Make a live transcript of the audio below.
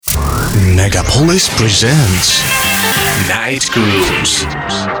Megapolis presents Night Grooves.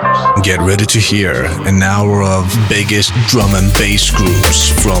 Get ready to hear an hour of biggest drum and bass grooves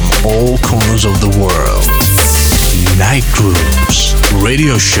from all corners of the world. Night Grooves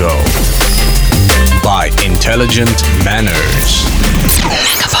radio show by Intelligent Manners.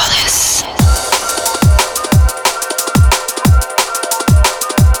 Megapolis.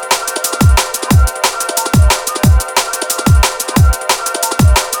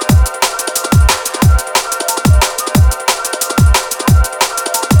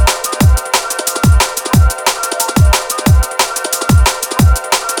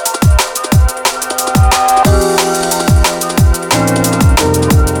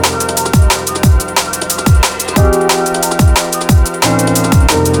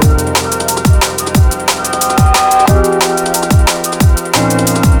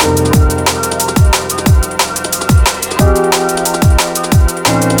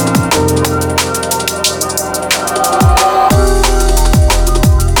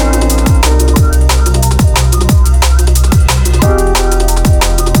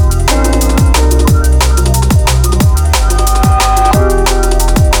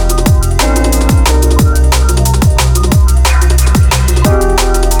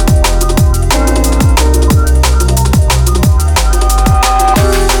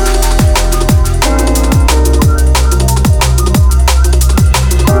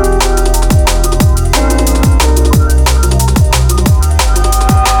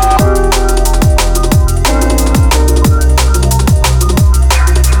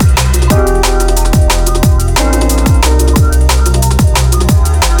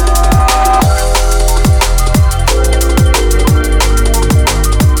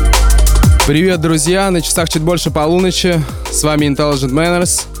 Привет, друзья! На часах чуть больше полуночи. С вами Intelligent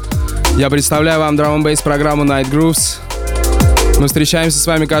Manners. Я представляю вам Drum and Bass программу Night Grooves. Мы встречаемся с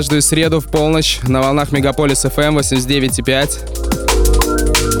вами каждую среду в полночь на волнах Megapolis FM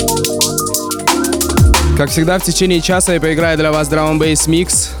 89.5. Как всегда, в течение часа я поиграю для вас Drum and Bass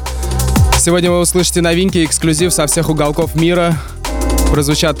Mix. Сегодня вы услышите новинки и эксклюзив со всех уголков мира.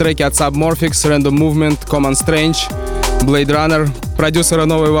 Прозвучат треки от Submorphix, Random Movement, Common Strange, Blade Runner, продюсера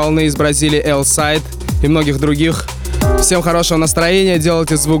новой волны из Бразилии L-Side и многих других. Всем хорошего настроения,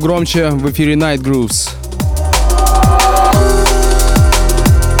 делайте звук громче, в эфире Night Grooves.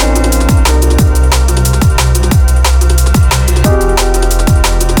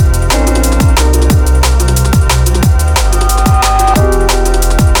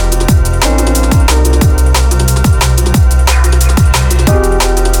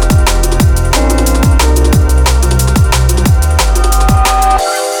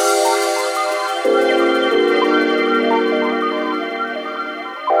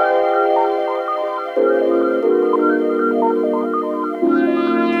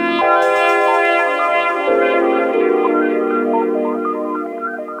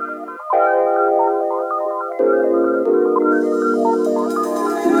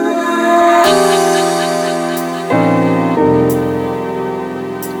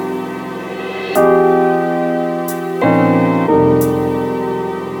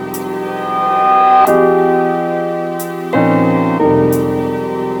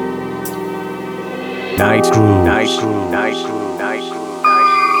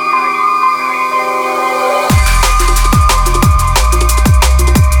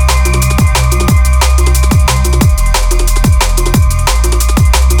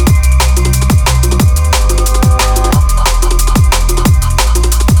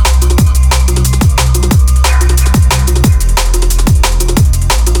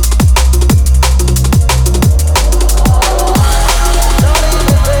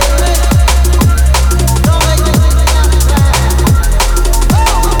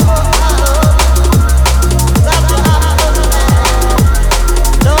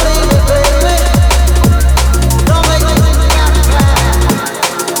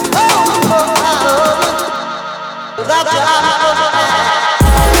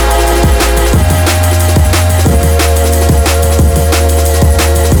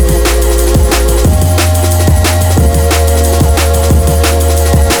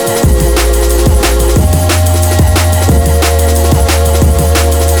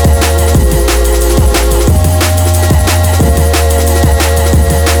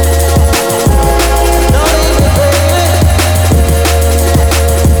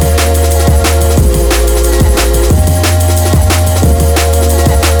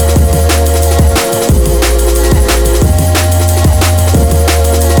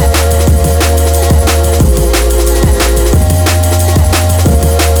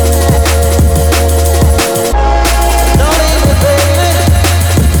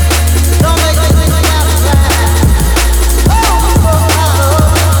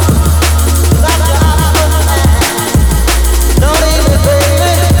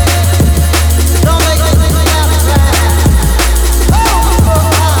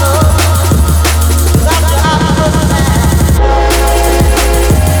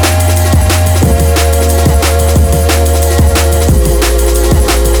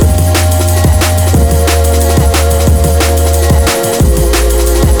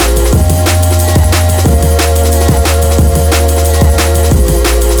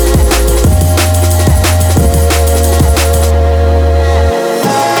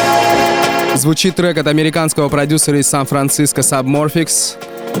 Звучит трек от американского продюсера из Сан-Франциско Submorphix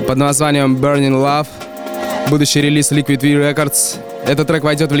под названием Burning Love, будущий релиз Liquid V Records. Этот трек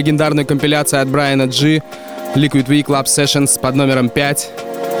войдет в легендарную компиляцию от Брайана G Liquid V Club Sessions под номером 5.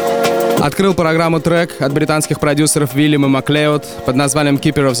 Открыл программу трек от британских продюсеров Уильям и Маклеод под названием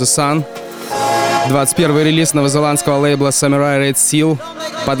Keeper of the Sun. 21-й релиз новозеландского лейбла Samurai Red Seal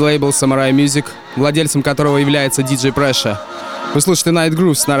под лейбл Samurai Music, владельцем которого является DJ Pressure. Вы слушаете Night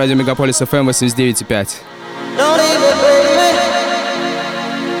Grooves на радио Megapolis FM 89.5.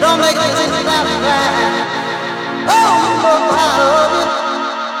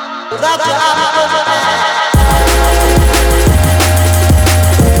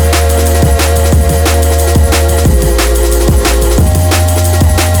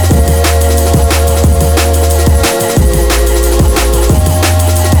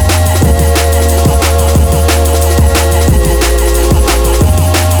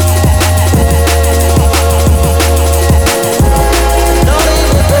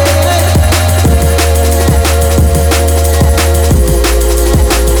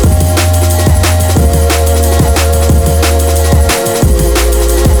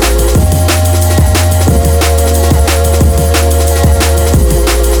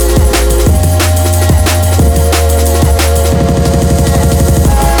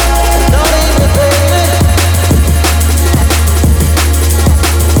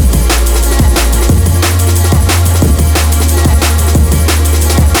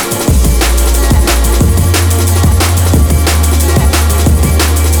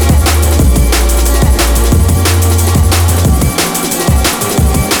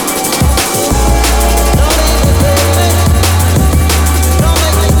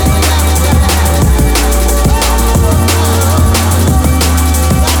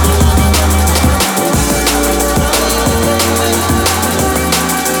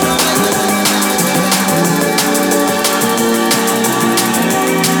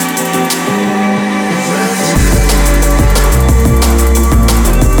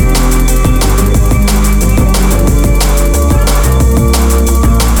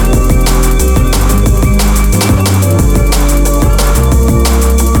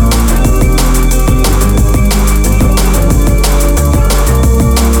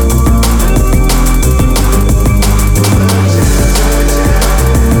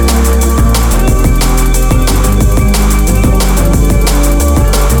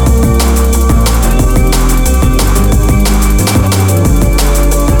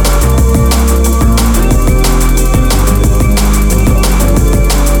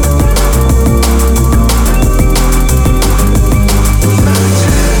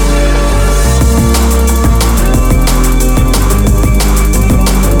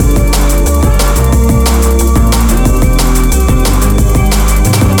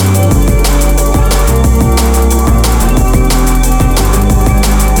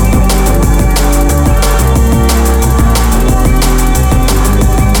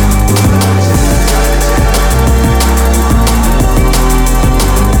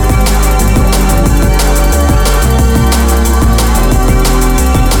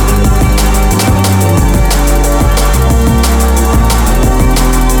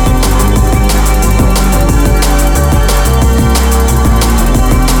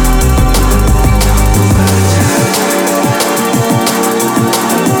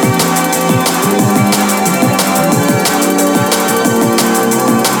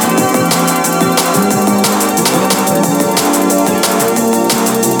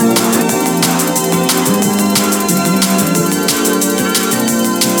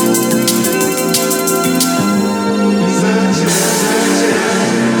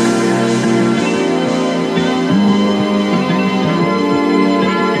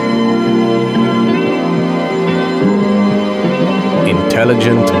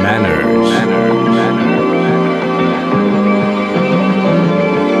 Intelligent manners.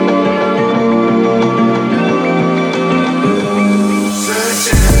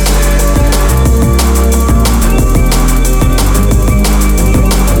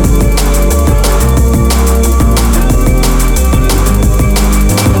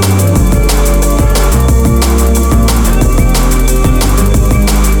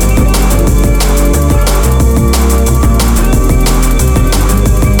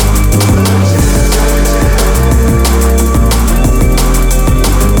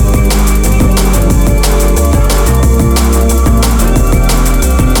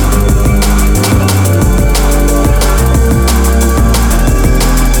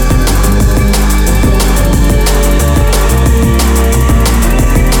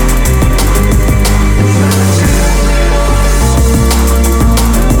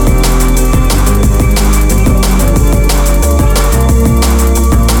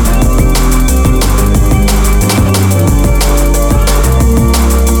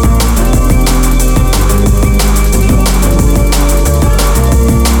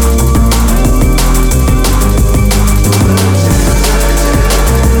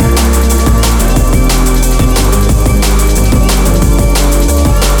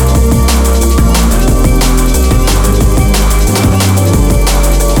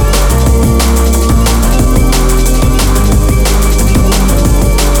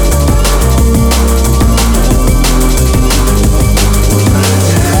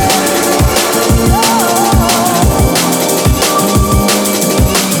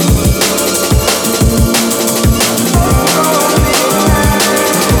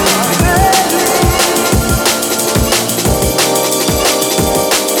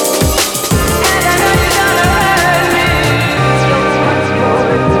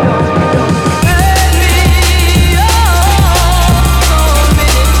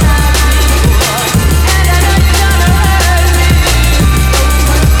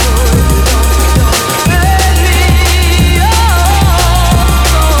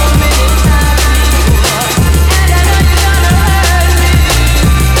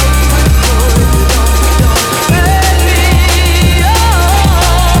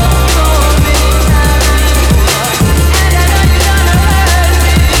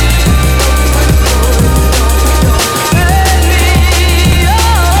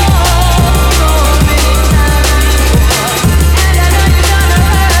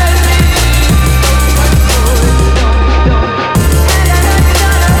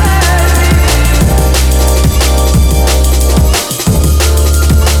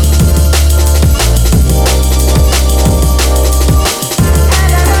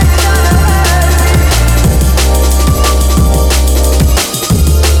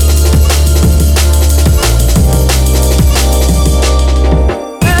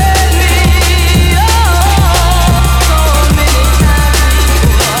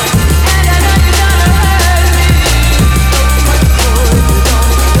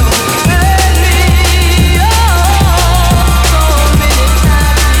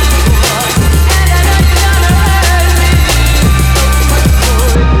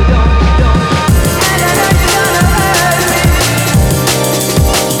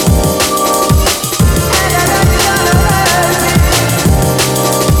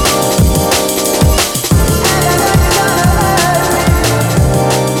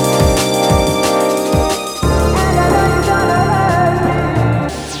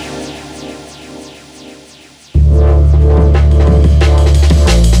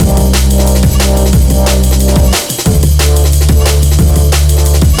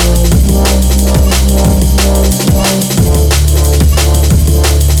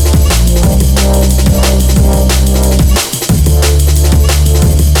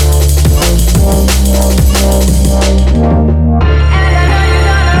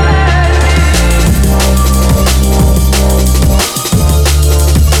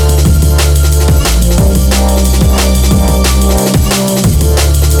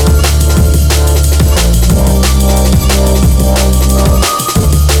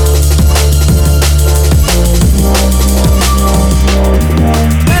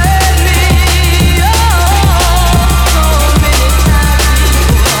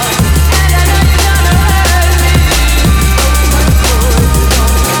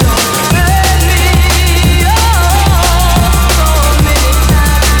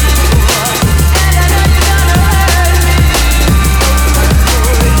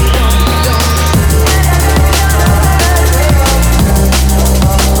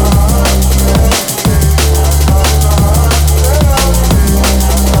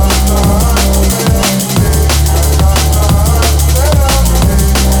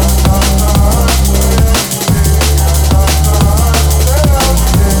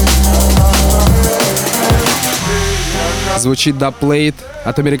 звучит Dubplate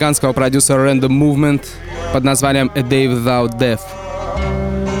от американского продюсера Random Movement под названием A Day Without Death.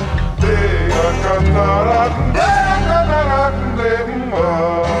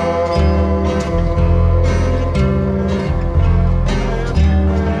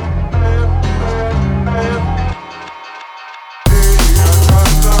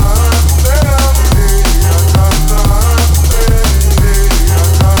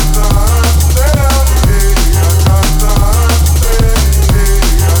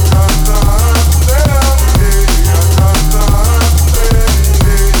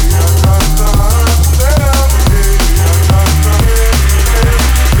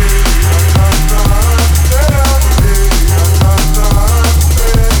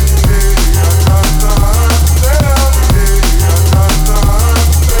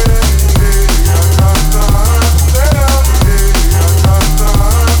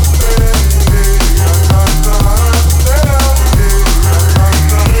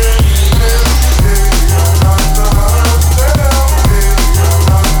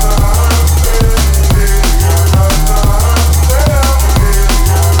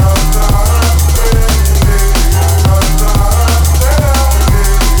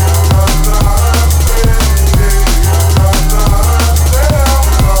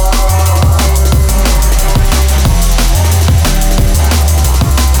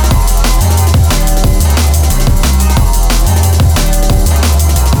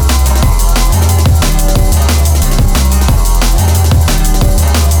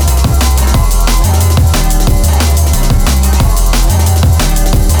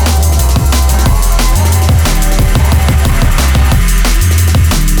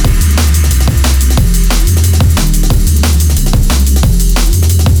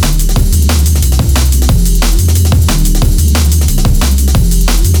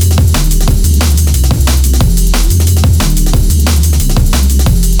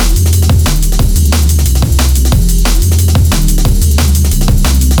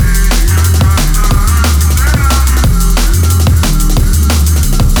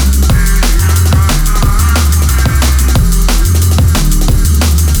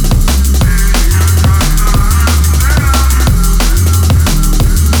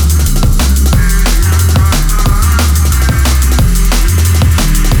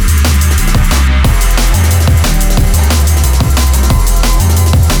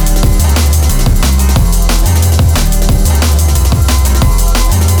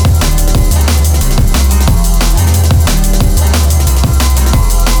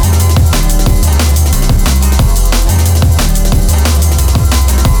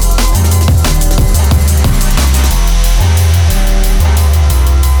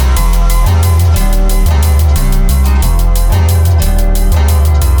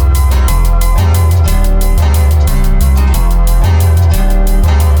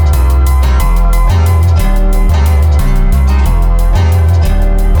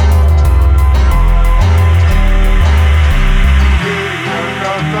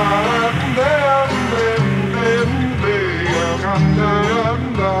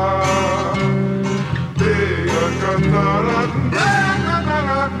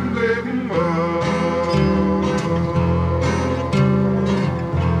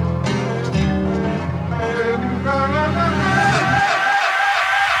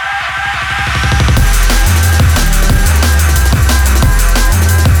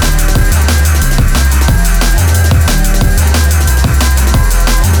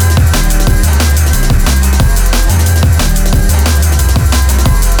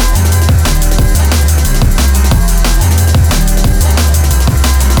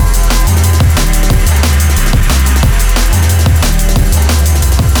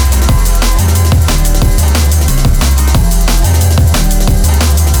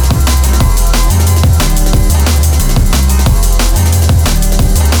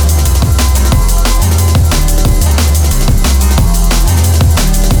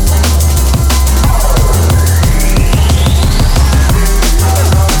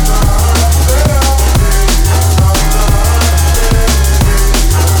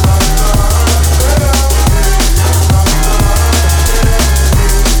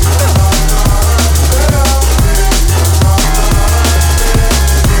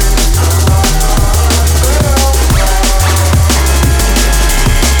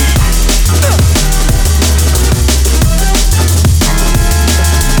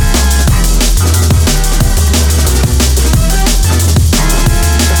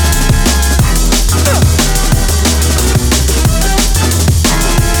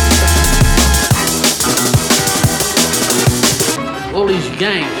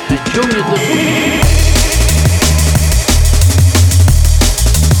 gang, the junior.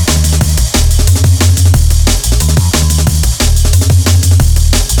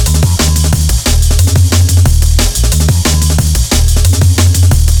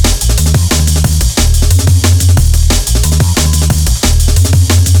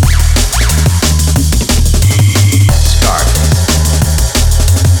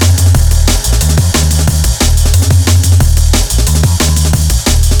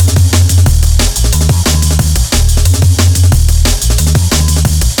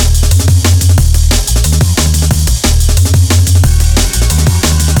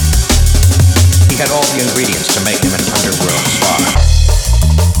 the ingredients to make him an underworld star.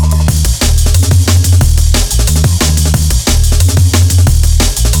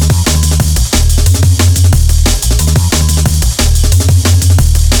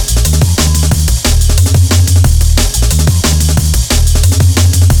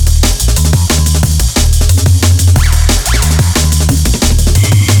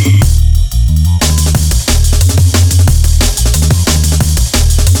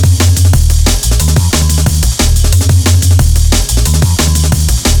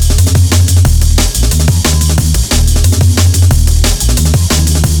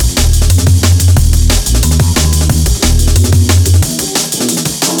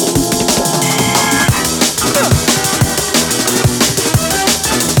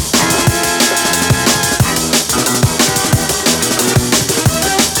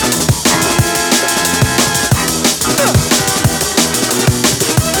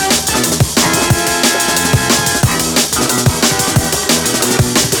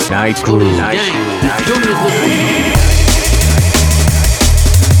 Night Groove. Night Groove.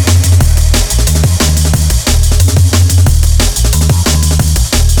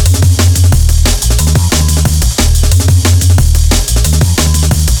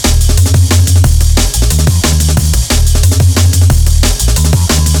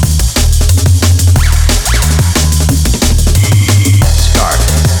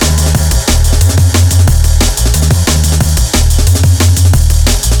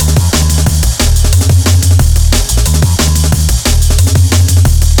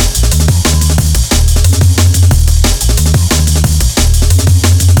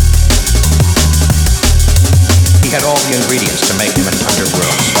 Had all the ingredients to make him an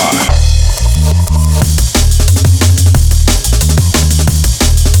underworld star.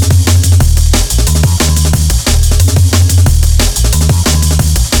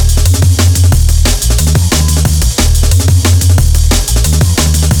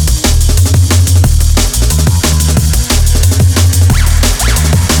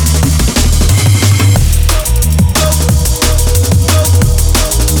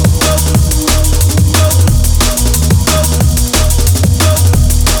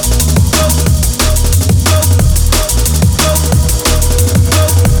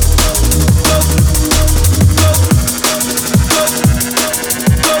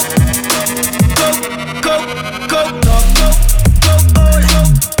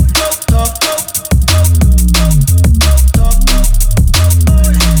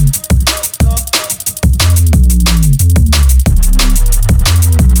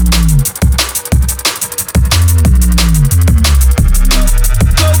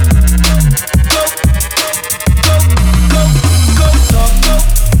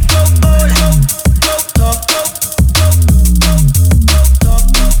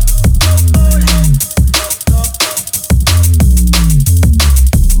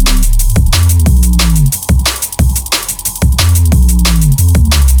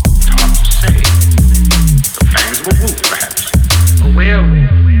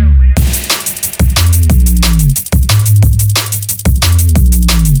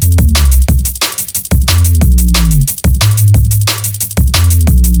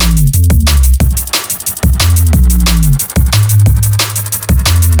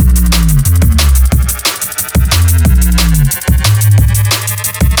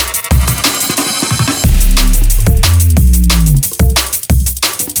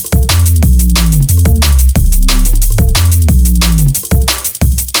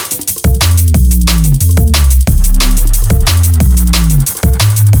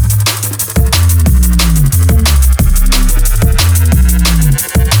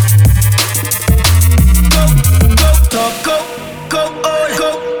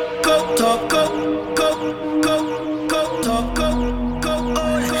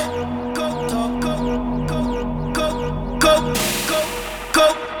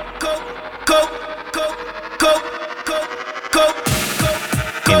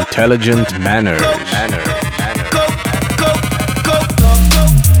 Intelligent manners.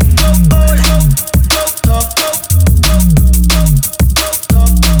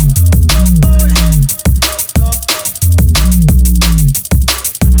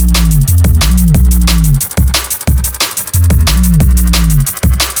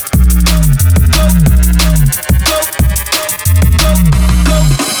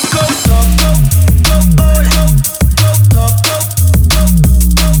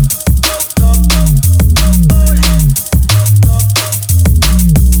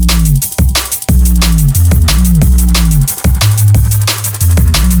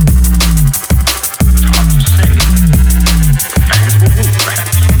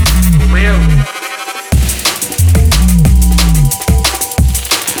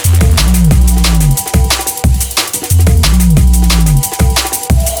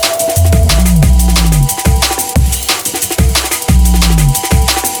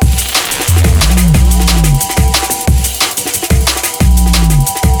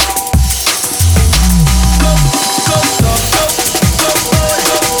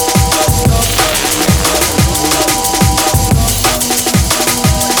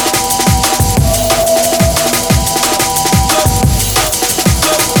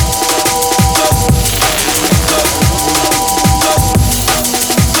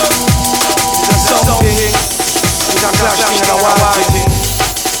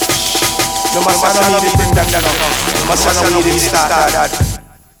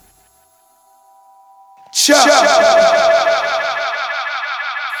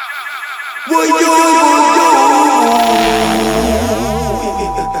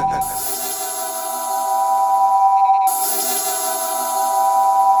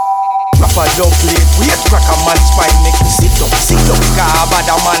 Drop a dub plate, wait, crack a man's spine, make him sit up, car bad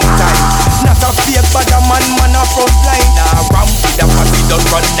a man time. Not a fake bad a man, man a front line. Nah, ramp with a party, don't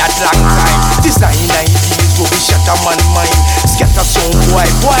run that long time. Design ideas, go be shut a man mind. Scatter some boy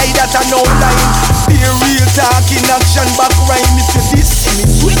that a no line. Be real talk in action, back rhyme. If you this, see me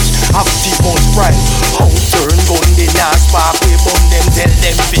switch, active most prime. How turn gun, they not spark, we bum them, tell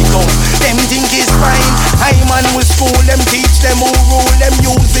them fi come. Them think is fine, I man with school, them teach them who rule, them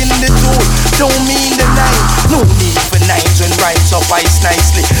using the tool. Don't mean the nine, no need for nines when rhymes suffice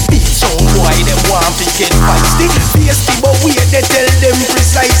nicely. Beat sound boy, them want to get feisty. Feisty, but we they tell them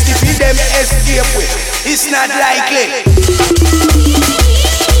precisely. For them escape with, it's not likely.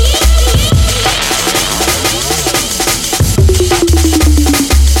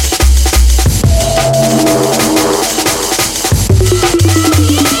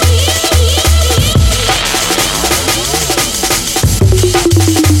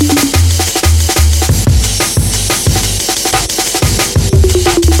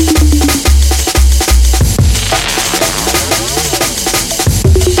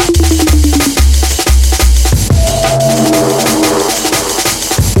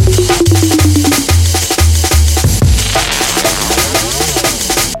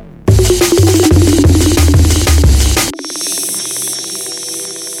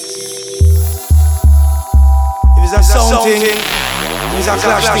 It's a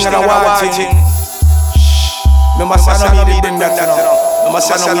clash thing and a war thing. Remember son of me did that, you know. Remember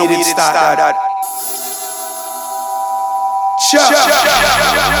son of me did start that.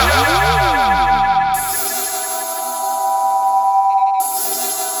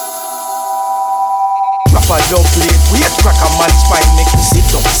 Drop a dub plate, wait, crack a man's spine, make him sit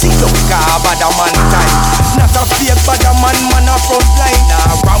up, car bad a man time. Not a fake bad a man, man a front line.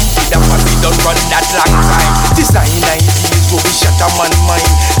 Nah, ramp with a party, don't run that long time. Design ideas, go be shut a man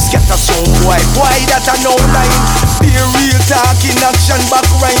mind. Scatter some boy that a no line. Be real talk in action, back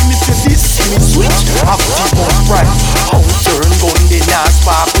rhyme. If you this, see me switch, active on prime. How turn gun, they not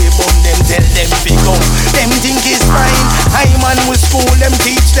spark, we bum them, tell them fi come. Them think is fine, I man with school, them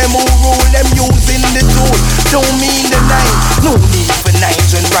teach them who rule, them using the tool. Don't mean the nine, no need for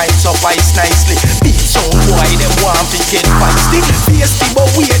nines when rhymes suffice nicely. Beat sound boy, them want to get feisty. Feisty, but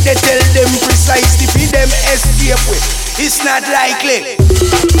we they tell them precisely. For them escape with, it's not likely.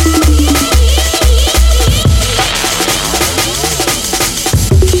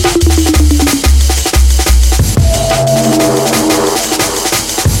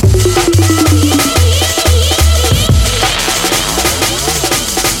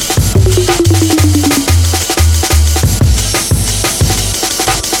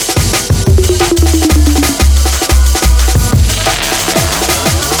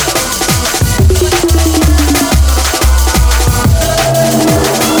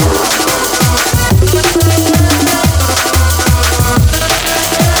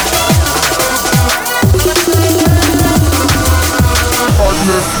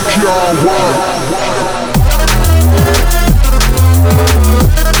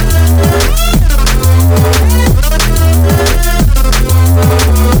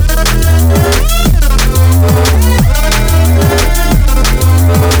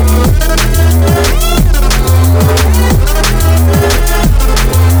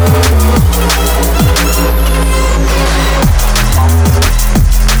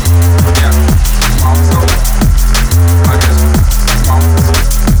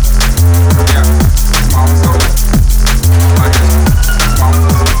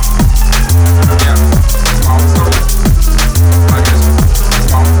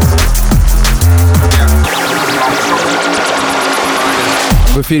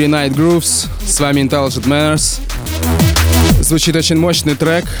 В эфире Night Grooves, с вами Intelligent Manners. Звучит очень мощный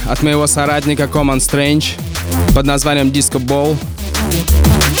трек от моего соратника Common Strange под названием Disco Ball.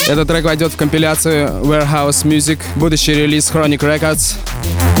 Этот трек войдет в компиляцию Warehouse Music, будущий релиз Chronic Records.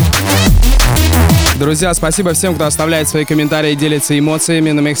 Друзья, спасибо всем, кто оставляет свои комментарии и делится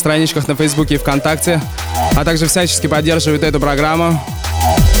эмоциями на моих страничках на Фейсбуке и ВКонтакте, а также всячески поддерживает эту программу.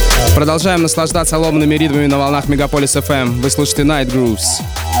 Продолжаем наслаждаться ломаными ритмами на волнах Megapolis FM. Вы слушаете Night Grooves.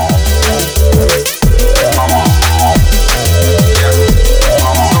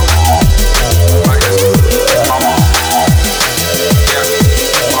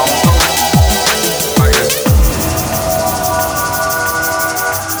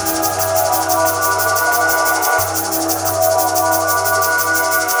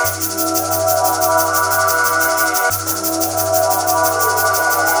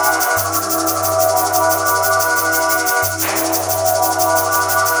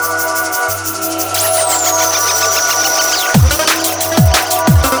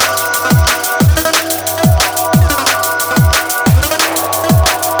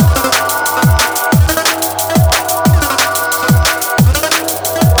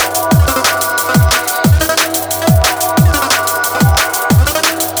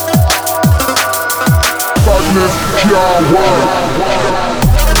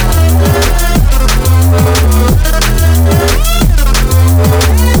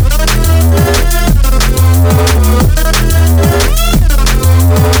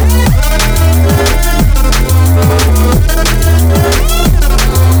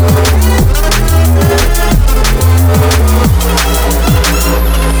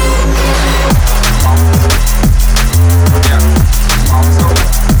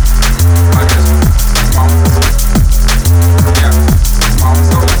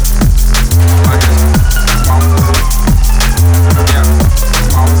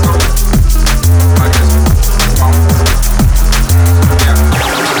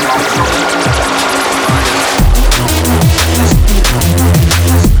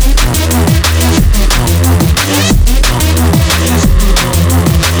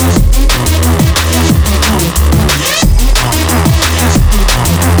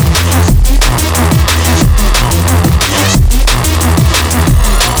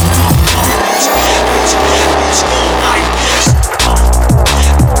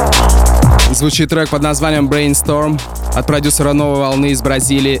 Звучит трек под названием Brainstorm от продюсера новой волны из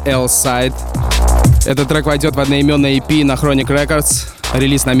Бразилии L-Side. Этот трек войдет в одноименный EP на Chronic Records.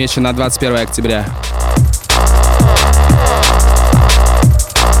 Релиз намечен на 21 октября.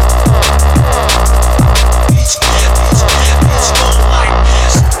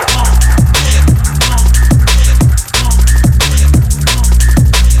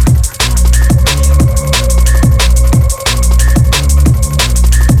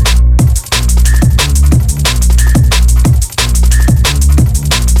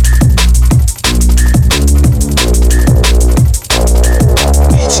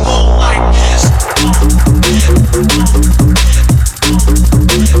 Like this.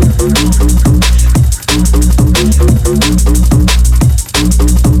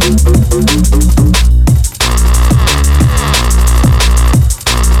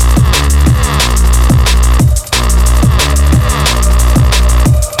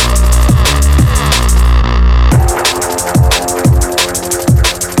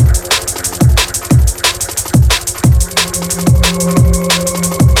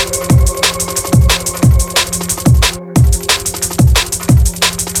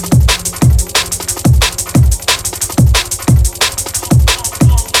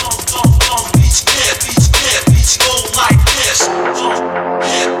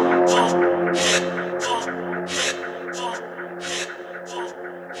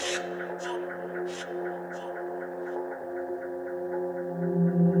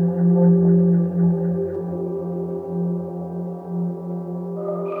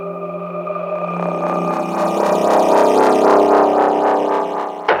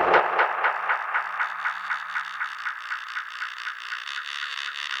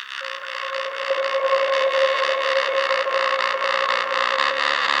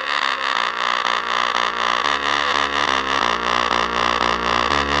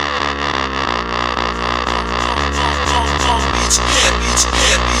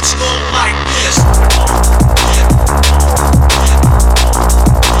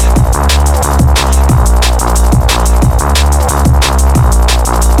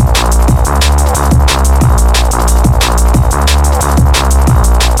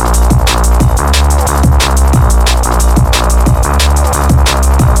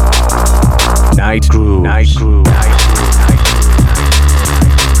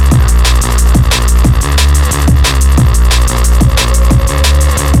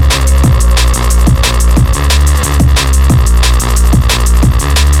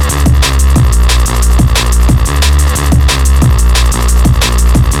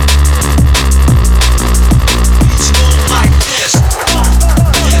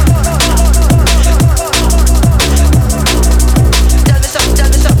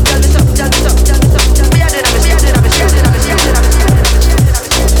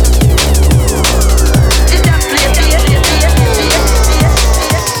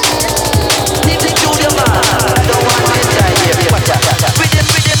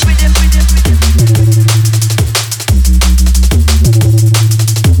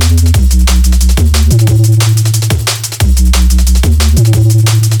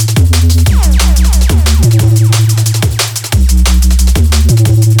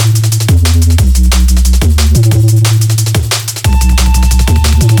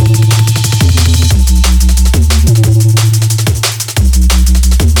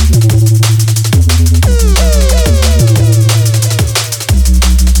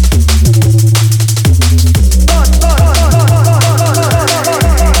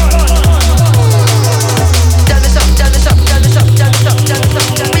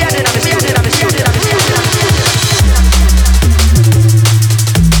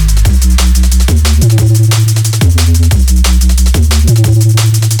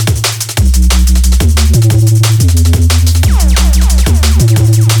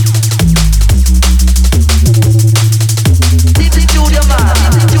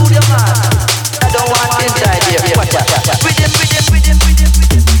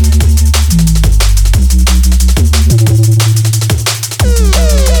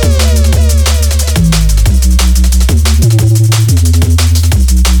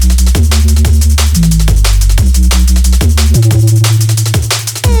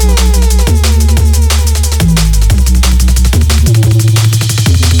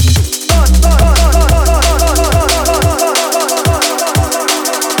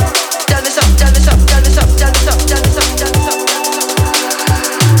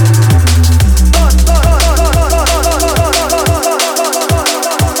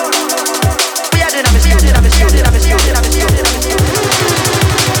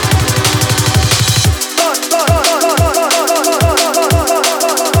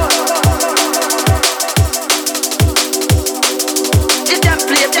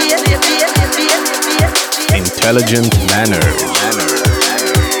 intelligent manner.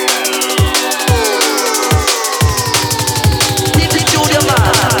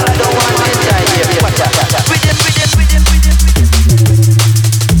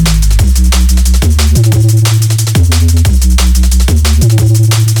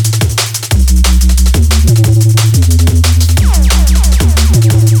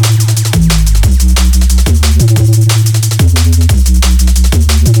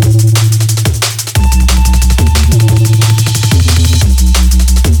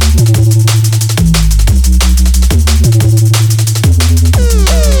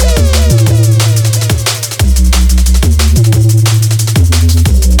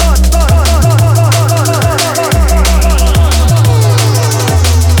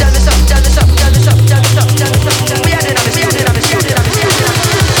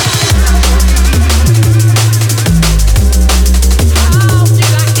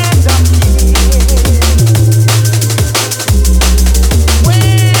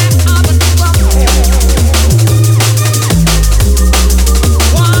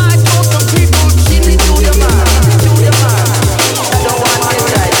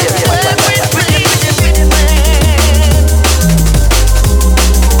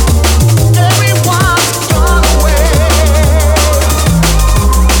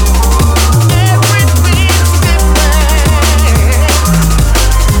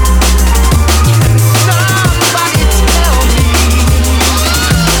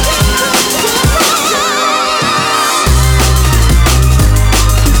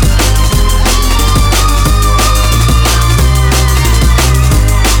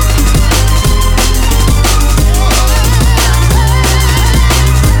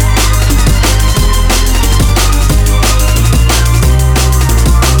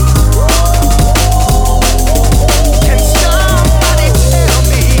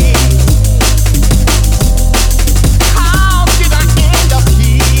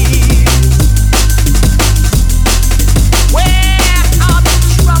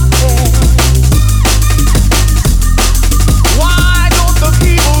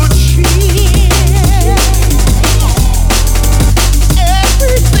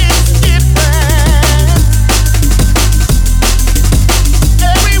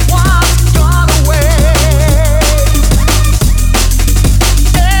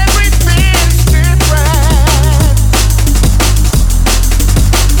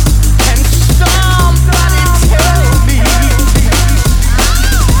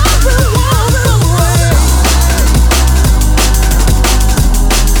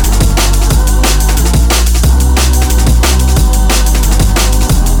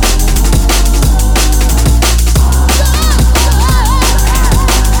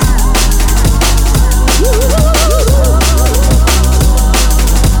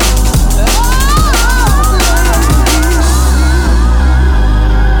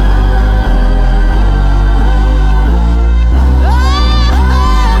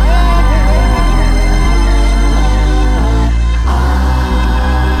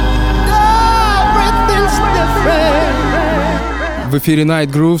 В эфире Night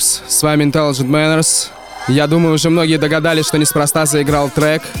Grooves, с вами Intelligent Manners. Я думаю, уже многие догадались, что неспроста заиграл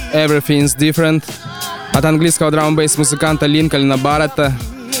трек Everything's Different от английского драм-н-бейс музыканта Линкольна Барретта,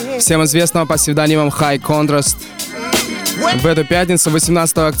 всем известного по псевдонимам High Contrast. В эту пятницу,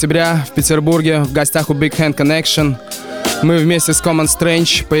 18 октября, в Петербурге, в гостях у Big Hand Connection, мы вместе с Common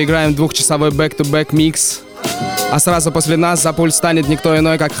Strange поиграем двухчасовой back-to-back микс. А сразу после нас за пульт станет никто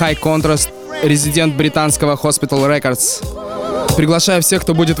иной, как High Contrast, резидент британского Hospital Records. Приглашаю всех,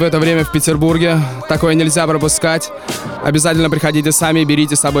 кто будет в это время в Петербурге. Такое нельзя пропускать. Обязательно приходите сами,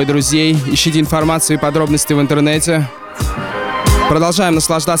 берите с собой друзей, ищите информацию и подробности в интернете. Продолжаем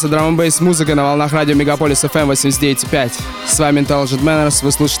наслаждаться драм-н-бейс музыкой на волнах радио Megapolis FM 89.5. С вами Intelligent Manners,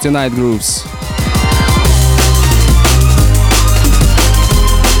 вы слушаете Night Grooves.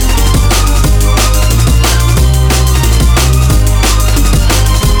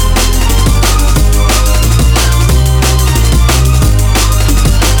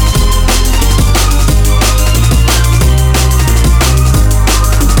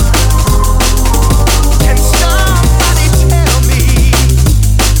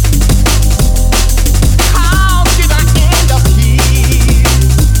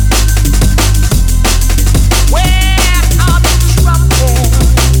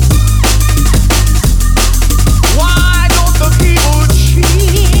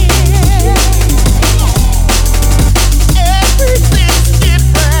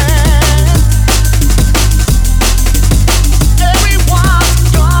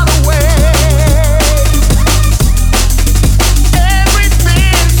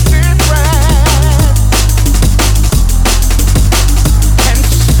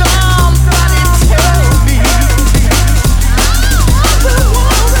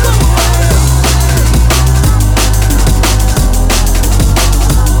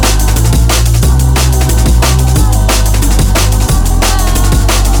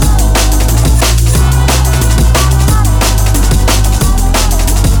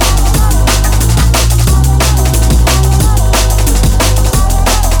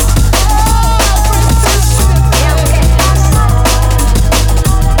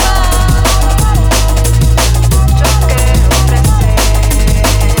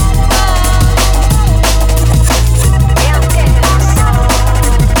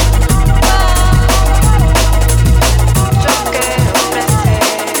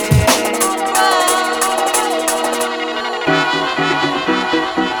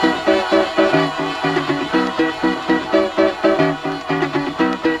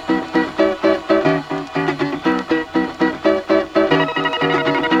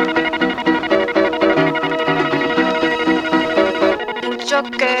 mucho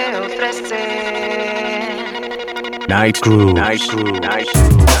que ofrecer. Night Groove. Night Groove. Night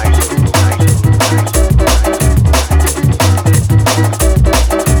Groove. Night Groove.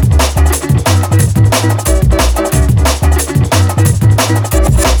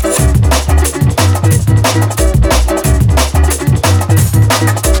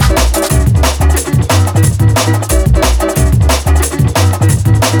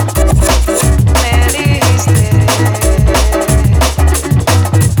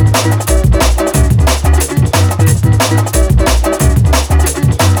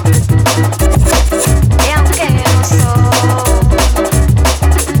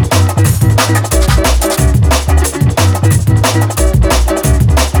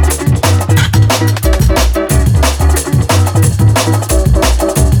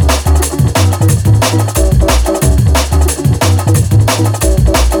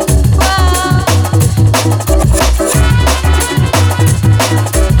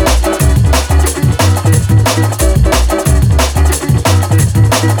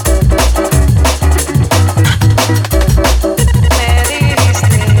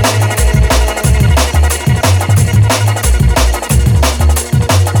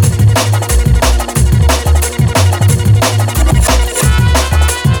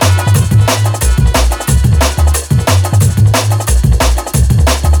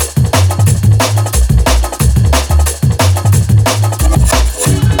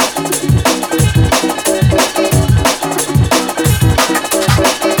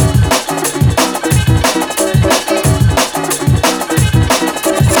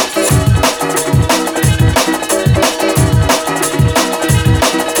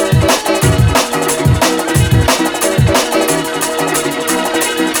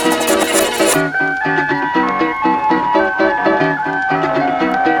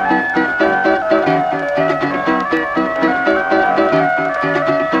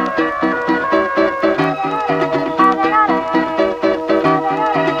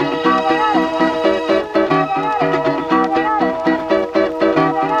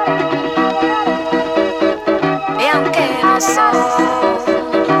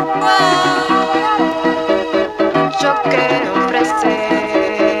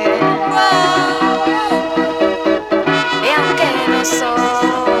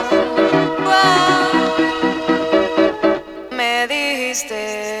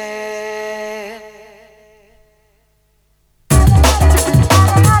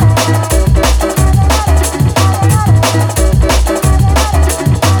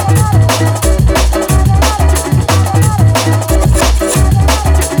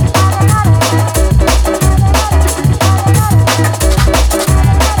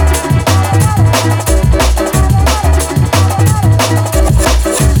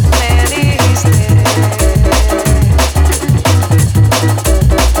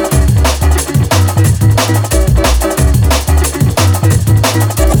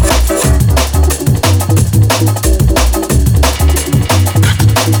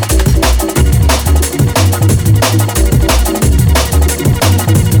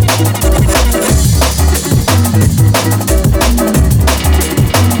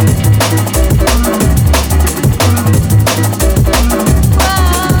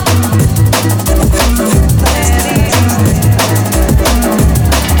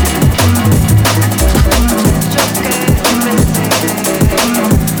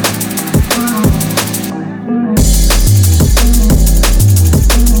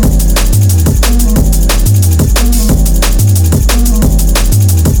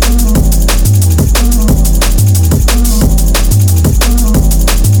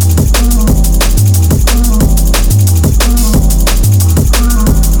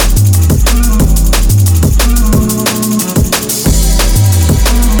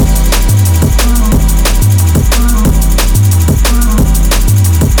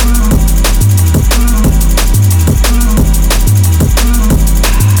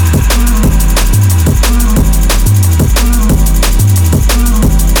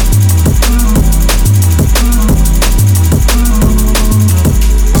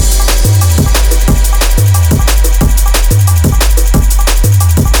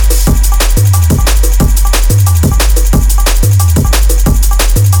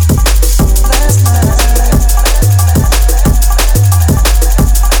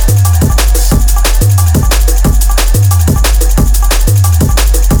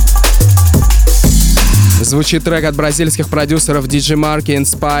 Звучит трек от бразильских продюсеров DJ Marky and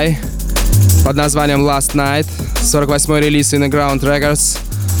Spy под названием Last Night, 48-й релиз In The Ground Records.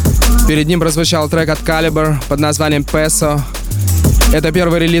 Перед ним прозвучал трек от Caliber под названием Peso. Это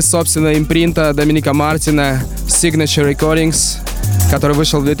первый релиз собственного импринта Доминика Мартина Signature Recordings. который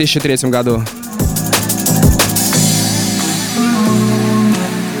вышел в 2003 году.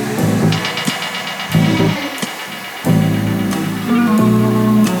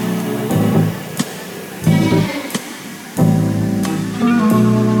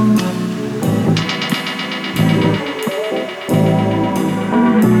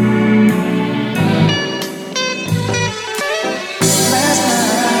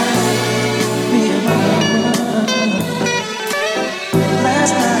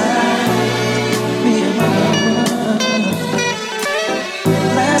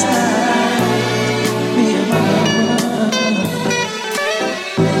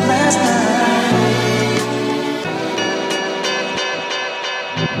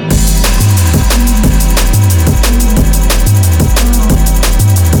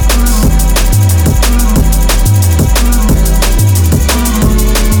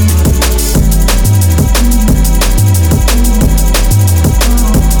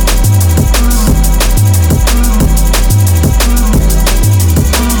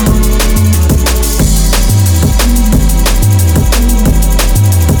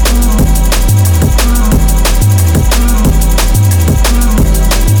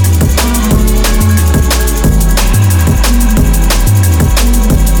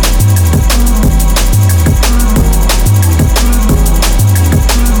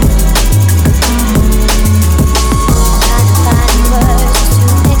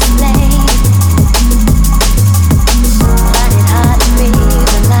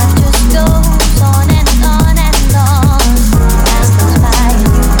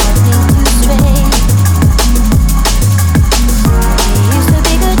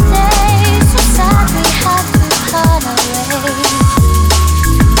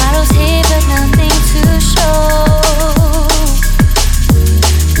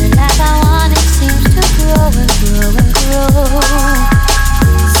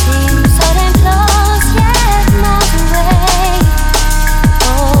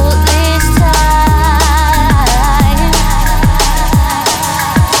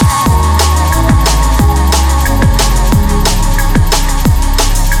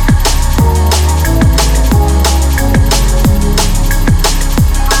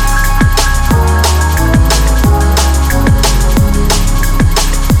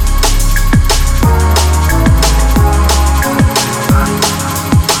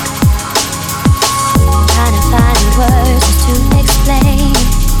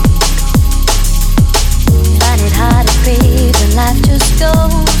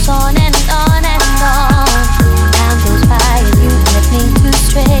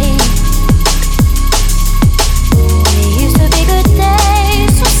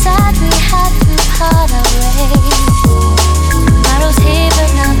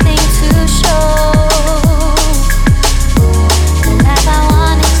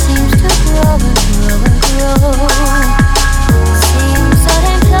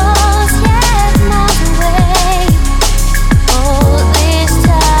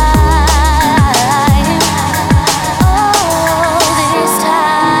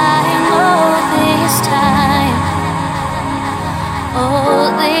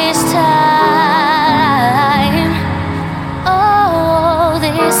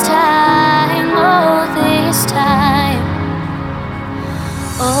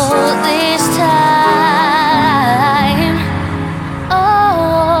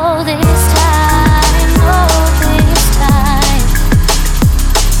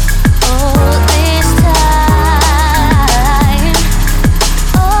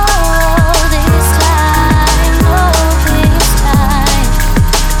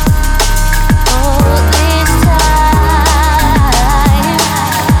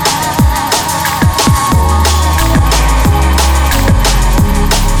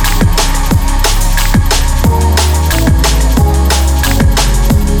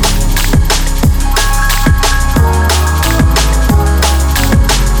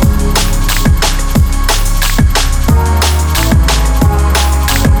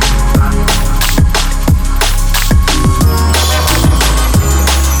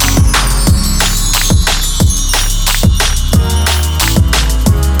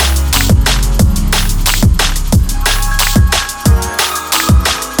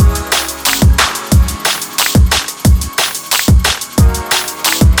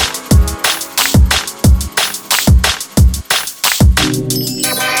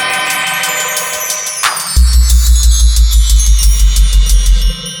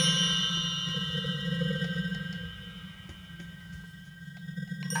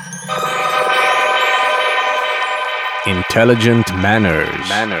 Intelligent manners.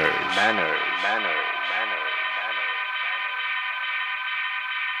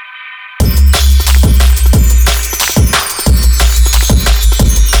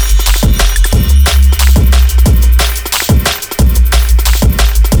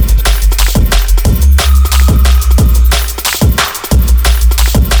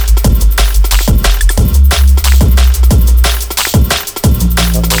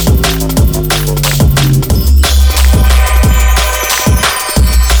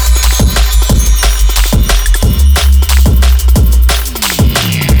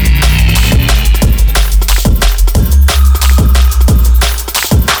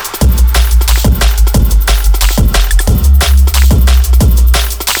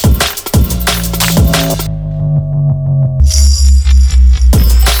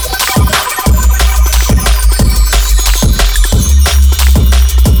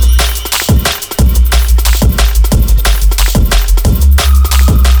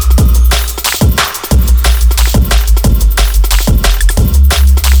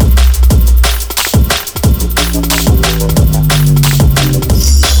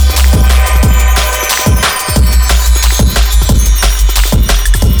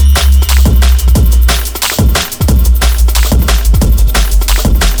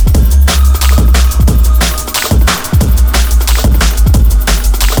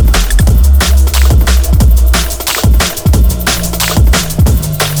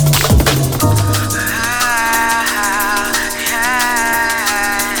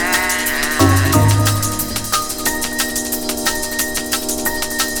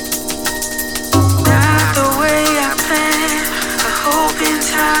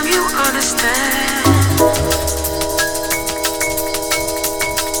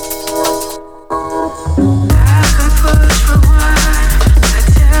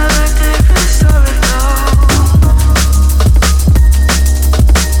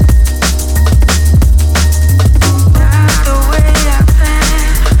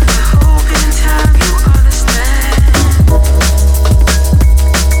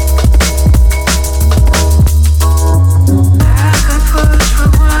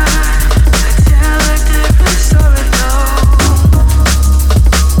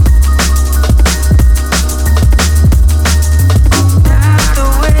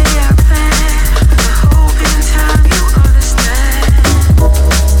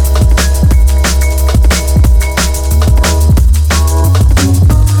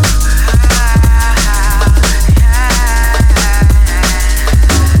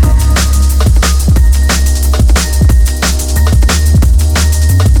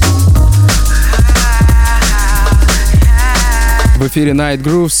 эфире Night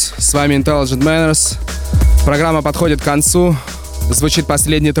Grooves, с вами Intelligent Manners. Программа подходит к концу. Звучит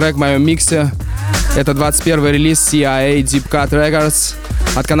последний трек в моем миксе. Это 21-й релиз CIA Deep Cut Records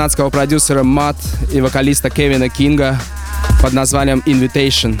от канадского продюсера Matt и вокалиста Кевина Кинга под названием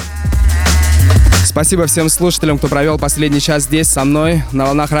Invitation. Спасибо всем слушателям, кто провел последний час здесь со мной на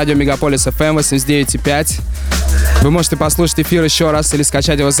волнах радио Megapolis FM 89.5. Вы можете послушать эфир еще раз или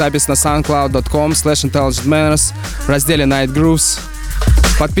скачать его запись на soundcloud.com/intelligentmanners в разделе Night Grooves.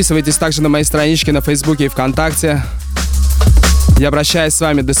 Подписывайтесь также на мои странички на Фейсбуке и ВКонтакте. Я прощаюсь с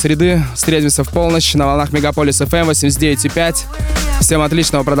вами до среды. Встретимся в полночь на волнах Megapolis FM 89.5. Всем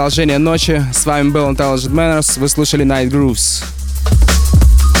отличного продолжения ночи. С вами был Intelligent Manners. Вы слушали Night Grooves.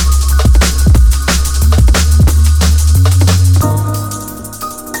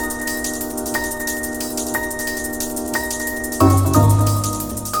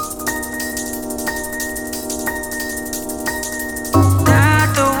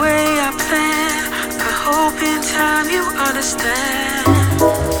 Understand